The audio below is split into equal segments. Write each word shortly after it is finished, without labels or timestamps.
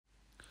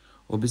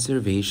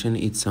Observation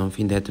is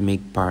something that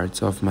makes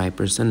part of my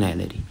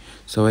personality,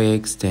 so I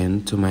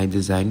extend to my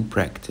design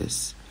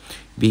practice.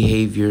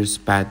 Behaviors,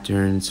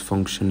 patterns,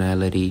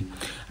 functionality.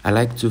 I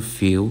like to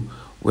feel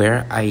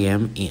where I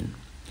am in,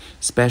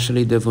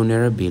 especially the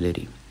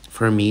vulnerability.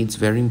 For me, it's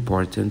very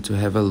important to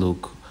have a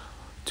look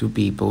to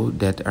people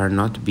that are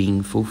not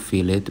being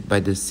fulfilled by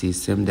the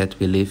system that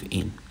we live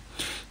in,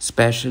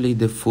 especially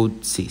the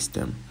food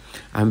system.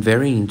 I'm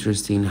very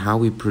interested in how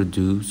we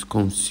produce,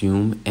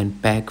 consume,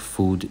 and pack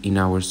food in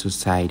our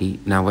society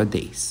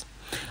nowadays.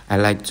 I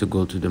like to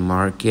go to the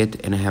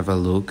market and have a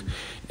look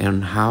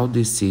on how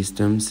the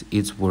systems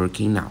is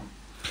working now.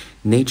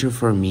 Nature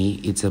for me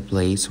is a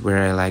place where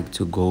I like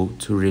to go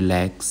to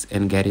relax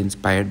and get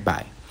inspired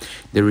by.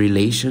 The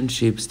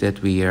relationships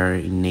that we are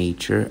in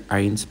nature are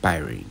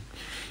inspiring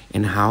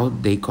and how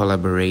they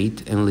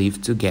collaborate and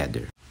live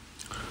together.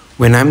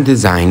 When I'm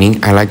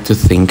designing, I like to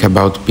think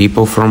about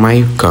people from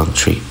my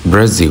country,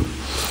 Brazil.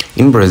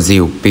 In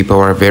Brazil, people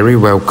are very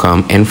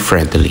welcome and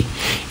friendly,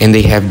 and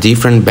they have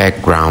different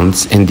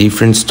backgrounds and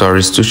different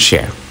stories to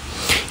share.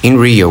 In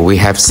Rio, we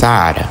have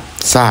Saara.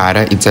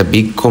 Saara is a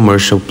big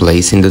commercial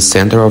place in the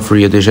center of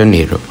Rio de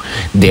Janeiro.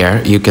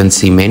 There, you can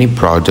see many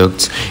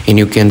products and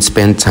you can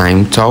spend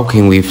time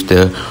talking with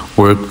the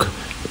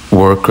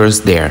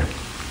workers there.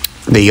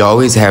 They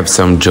always have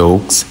some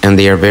jokes and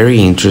they are very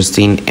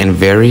interesting and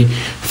very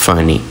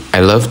funny. I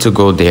love to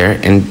go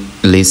there and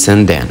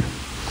listen then.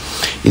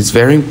 It's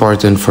very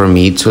important for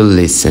me to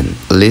listen.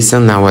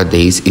 Listen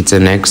nowadays, it's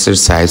an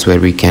exercise where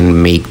we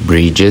can make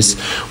bridges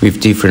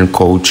with different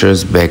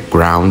cultures,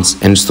 backgrounds,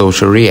 and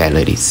social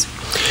realities.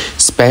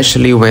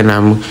 Especially when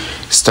I'm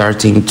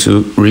starting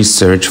to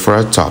research for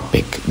a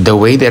topic. The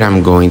way that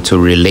I'm going to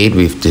relate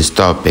with this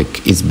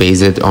topic is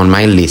based on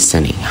my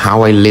listening,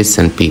 how I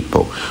listen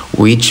people,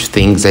 which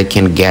things I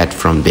can get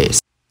from this.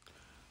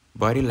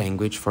 Body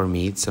language for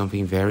me is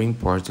something very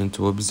important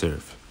to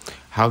observe.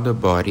 How the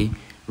body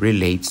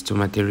relates to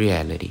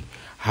materiality,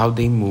 how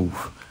they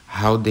move,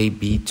 how they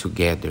be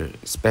together,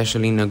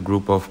 especially in a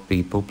group of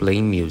people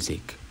playing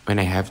music. When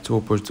I have the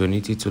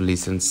opportunity to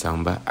listen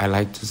samba, I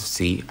like to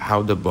see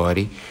how the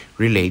body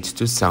relates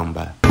to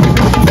samba.